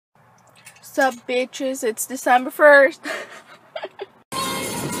Sup bitches, it's December 1st.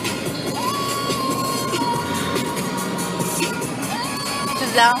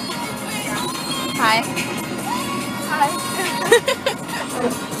 Giselle. Hi. Hi.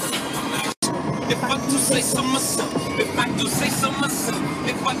 If I do say so myself, if I do say so myself,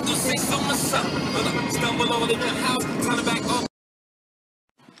 if I do say so myself, stumble all in the house, turn it back up.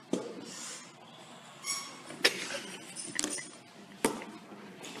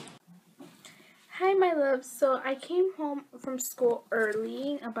 Hi my loves, so I came home from school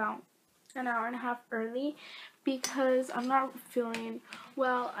early, about an hour and a half early, because I'm not feeling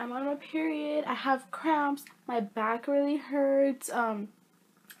well. I'm on my period, I have cramps, my back really hurts, I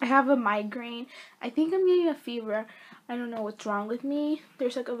have a migraine, I think I'm getting a fever. I don't know what's wrong with me.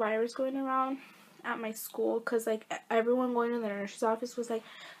 There's like a virus going around at my school, because like everyone going to the nurse's office was like,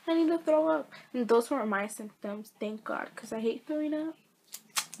 I need to throw up, and those weren't my symptoms, thank God, because I hate throwing up.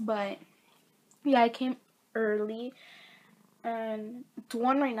 But yeah, I came early and it's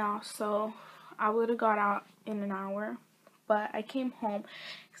 1 right now, so I would have got out in an hour, but I came home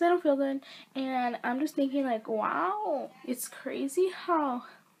because I don't feel good. And I'm just thinking like, wow, it's crazy how,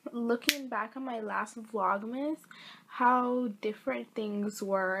 looking back on my last vlogmas, how different things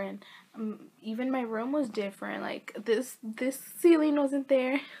were. And even my room was different. Like this ceiling wasn't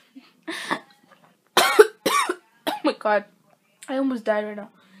there. Oh my god, I almost died right now.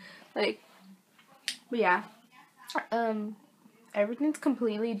 Like, but yeah, everything's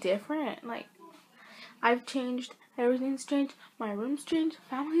completely different. Like, I've changed, everything's changed, my room's changed,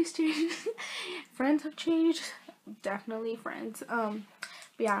 family's changed, friends have changed, definitely friends. But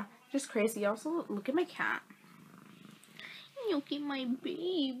yeah, just crazy. Also, look at my cat. Look at my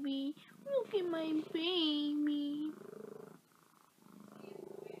baby. Look at my baby.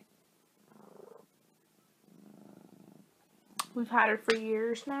 We've had her for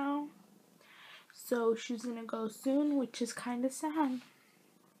years now, so she's gonna go soon, which is kind of sad.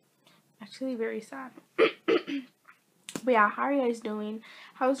 Actually, very sad. But yeah, how are you guys doing?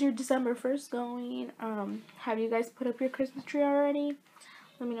 How's your December 1st going? Have you guys put up your Christmas tree already?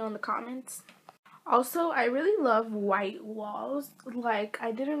 Let me know in the comments. Also, I really love white walls. Like,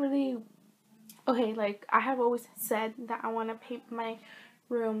 I didn't really... Okay, like, I have always said that I want to paint my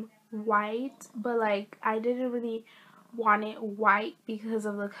room white, but like, I didn't really want it white because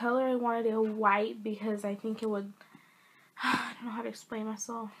of the color. I wanted it white because I think it would... I don't know how to explain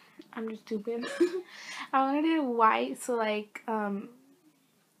myself. I'm just stupid. I wanted it white so like, I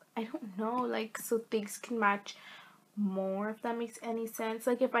don't know, like, so things can match more, if that makes any sense.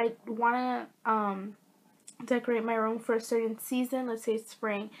 Like, if I want to decorate my room for a certain season, let's say it's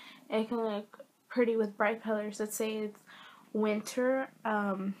spring, it can look pretty with bright colors. Let's say it's winter,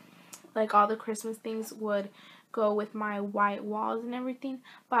 like all the Christmas things would go with my white walls and everything.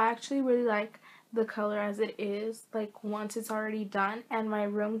 But I actually really like the color as it is, like once it's already done. And my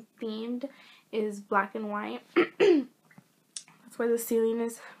room themed is black and white. That's why the ceiling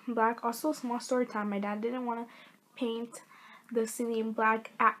is black. Also, small story time, my dad didn't want to paint the ceiling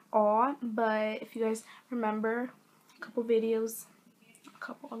black at all, but if you guys remember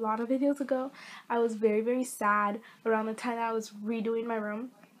a lot of videos ago, I was very sad around the time that I was redoing my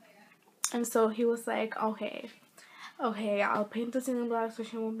room. And so he was like, okay, I'll paint the ceiling black so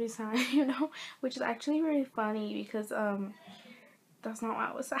she won't be sad, you know, which is actually very funny because that's not why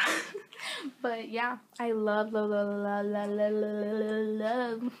I was sad. But yeah, I love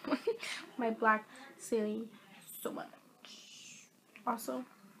my black ceiling so much. Also,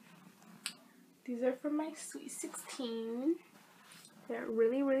 these are from my Sweet 16. They're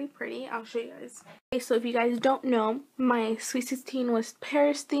really pretty. I'll show you guys. Okay, so if you guys don't know, my Sweet 16 was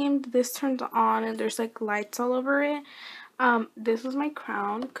Paris themed. This turns on and there's like lights all over it. This was my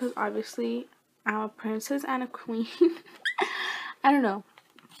crown because obviously I'm a princess and a queen. I don't know.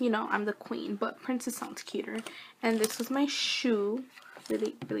 You know, I'm the queen, but princess sounds cuter. And this was my shoe.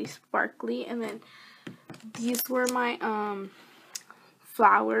 Really sparkly. And then these were my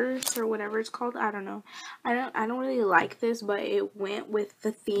flowers or whatever it's called. I don't know. I don't really like this, but it went with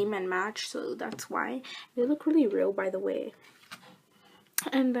the theme and match, so that's why. They look really real, by the way.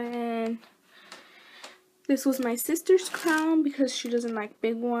 And then this was my sister's crown because she doesn't like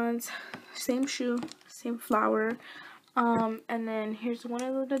big ones. Same shoe, same flower. And then here's one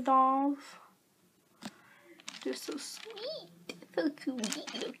of the dolls. They're so sweet. So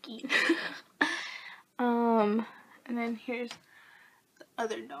sweet looking. And then here's the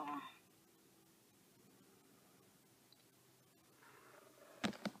other doll.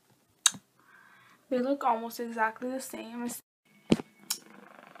 They look almost exactly the same.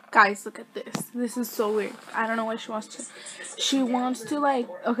 Guys, look at this. This is so weird. I don't know what she wants to. She wants to like.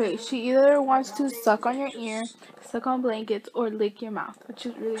 Okay, she either wants to suck on your ear, suck on blankets, or lick your mouth, which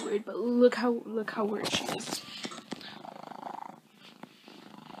is really weird. But look how weird she is.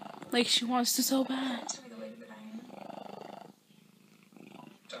 Like she wants to so bad.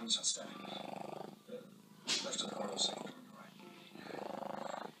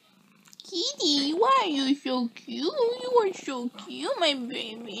 Kitty, why are you so cute? You are so cute, my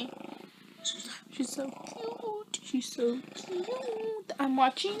baby. She's so cute. She's so cute. I'm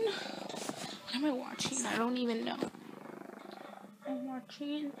watching. What am I watching? I don't even know. I'm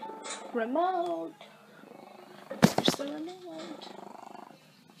watching remote. Where's the remote?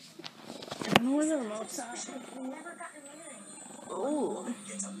 I don't know where the remote's at. Oh.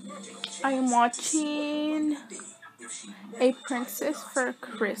 I am watching A Princess for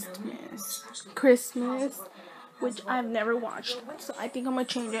Christmas. Which I've never watched. So I think I'm gonna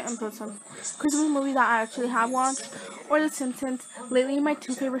change it and put some Christmas movie that I actually have watched. Or The Simpsons. Lately my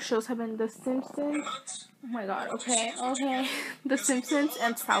two favorite shows have been The Simpsons. Oh my god, okay. The Simpsons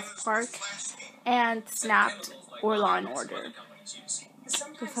and South Park. And Snapped or Law and Order.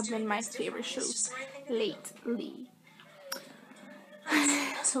 Those have been my favorite shows lately.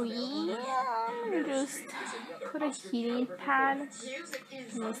 So yeah, I'm gonna just put a heating pad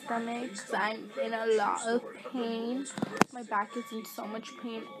in my stomach because I'm in a lot of pain. My back is in so much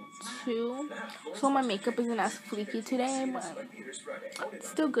pain too. So my makeup isn't as fleeky today, but it's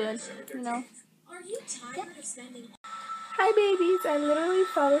still good, you know. Yeah. Hi babies, I literally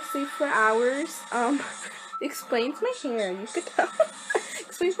fell asleep for hours. Explains my hair, you could tell.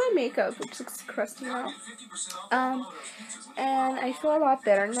 Explains my makeup, which looks crusty now. And I feel a lot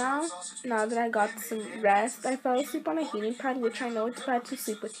better now that I got some rest. I fell asleep on a heating pad, which I know it's bad to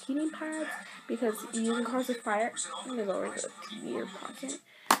sleep with heating pads because you can cause a fire. I'm gonna lower the TV or pause it.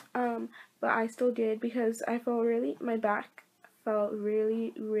 But I still did because I felt my back felt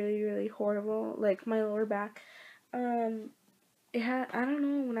really horrible, like my lower back. It had, I don't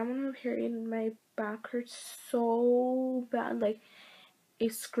know, when I'm on my period, my back hurts so bad, like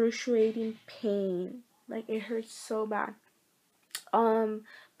excruciating pain, like it hurts so bad.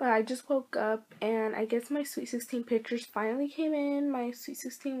 But I just woke up and I guess my Sweet 16 pictures finally came in. My Sweet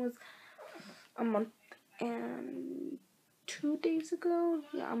 16 was a month and 2 days ago.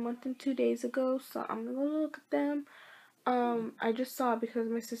 Yeah, a month and 2 days ago. So I'm gonna look at them. I just saw it because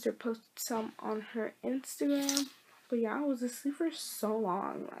my sister posted some on her Instagram. But yeah, I was asleep for so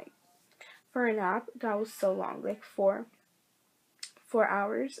long. Like, for a nap, that was so long. Like, 4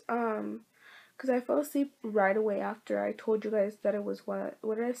 hours. Because I fell asleep right away after I told you guys that it was what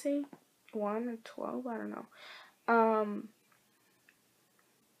did I say? 1 or 12? I don't know.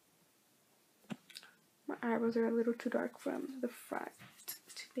 My eyebrows are a little too dark from the front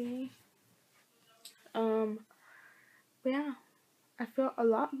today. But yeah, I feel a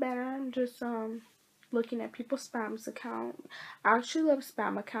lot better. I'm just, looking at people's spams account. I actually love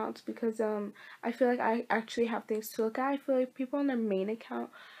spam accounts because, I feel like I actually have things to look at. I feel like people on their main account,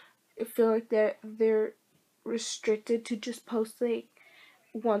 I feel like they're restricted to just post, like,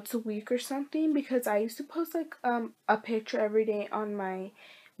 once a week or something, because I used to post like a picture every day on my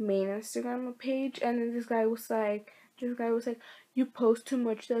main Instagram page, and then this guy was like you post too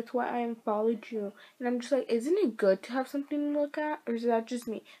much, that's why I unfollowed you. And I'm just like, isn't it good to have something to look at, or is that just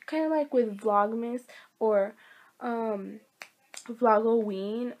me? Kind of like with Vlogmas or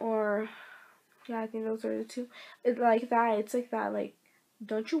Vlogoween, or yeah, I think those are the two. It's like that, like,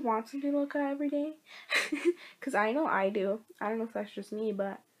 don't you want something to look at every day? Because I know I do. I don't know if that's just me,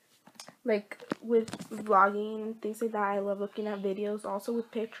 but like with vlogging and things like that, I love looking at videos, also with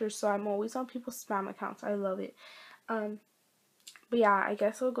pictures, so I'm always on people's spam accounts. I love it. But yeah, I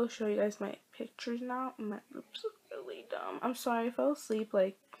guess I'll go show you guys my pictures now. My lips look really dumb. I'm sorry, I fell asleep.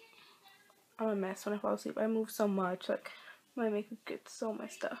 Like, I'm a mess when I fall asleep. I move so much, like my makeup gets so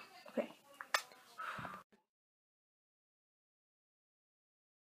messed up. Okay.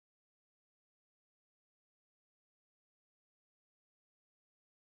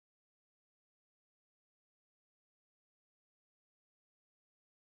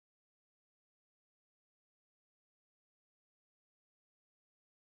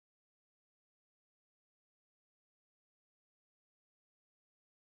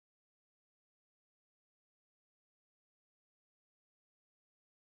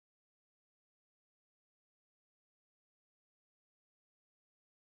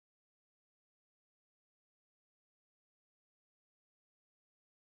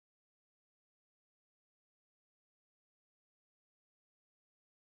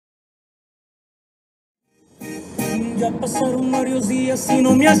 Ya pasaron varios días y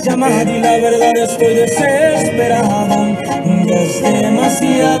no me has llamado y la verdad estoy desesperado. Ya es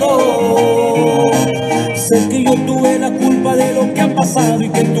demasiado. Sé que yo tuve la culpa de lo que ha pasado y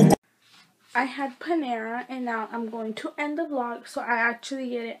que tú... I had Panera and now I'm going to end the vlog, so I actually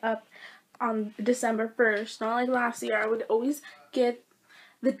get it up on December 1st. Not like last year, I would always get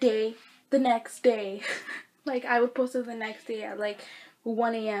the next day. Like I would post it the next day at like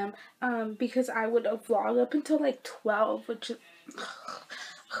 1 a.m. Because I would vlog up until like 12, which is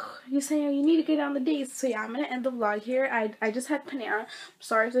you saying you need to get on the days. So yeah, I'm gonna end the vlog here. I just had Panera.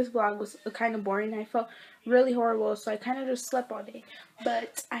 Sorry if this vlog was kind of boring. I felt really horrible, so I kind of just slept all day.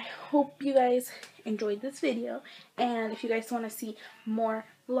 But I hope you guys enjoyed this video, and if you guys want to see more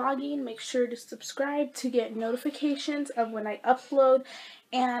vlogging, make sure to subscribe to get notifications of when I upload.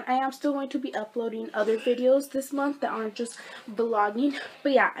 And I am still going to be uploading other videos this month that aren't just vlogging.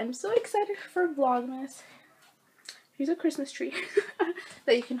 But yeah, I'm so excited for Vlogmas. Here's a Christmas tree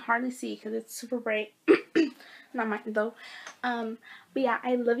that you can hardly see because it's super bright. Not mine though. But yeah,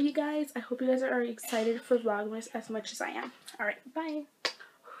 I love you guys. I hope you guys are excited for Vlogmas as much as I am. Alright, bye.